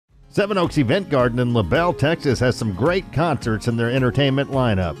Seven Oaks Event Garden in LaBelle, Texas has some great concerts in their entertainment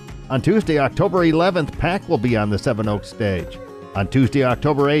lineup. On Tuesday, October 11th, Pack will be on the Seven Oaks stage. On Tuesday,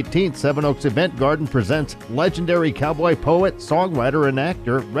 October 18th, Seven Oaks Event Garden presents legendary cowboy poet, songwriter, and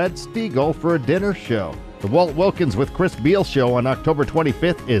actor Red Steagall for a dinner show. The Walt Wilkins with Chris Beal show on October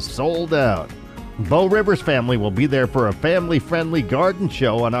 25th is sold out. Bo Rivers family will be there for a family-friendly garden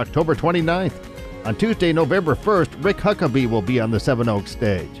show on October 29th. On Tuesday, November 1st, Rick Huckabee will be on the Seven Oaks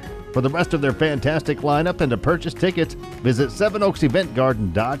stage. For the rest of their fantastic lineup and to purchase tickets, visit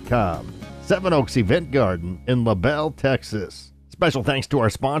sevenoakseventgarden.com. Seven Oaks Event Garden in LaBelle, Texas. Special thanks to our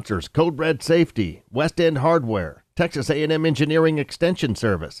sponsors, Code Red Safety, West End Hardware, Texas A&M Engineering Extension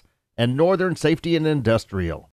Service, and Northern Safety and Industrial.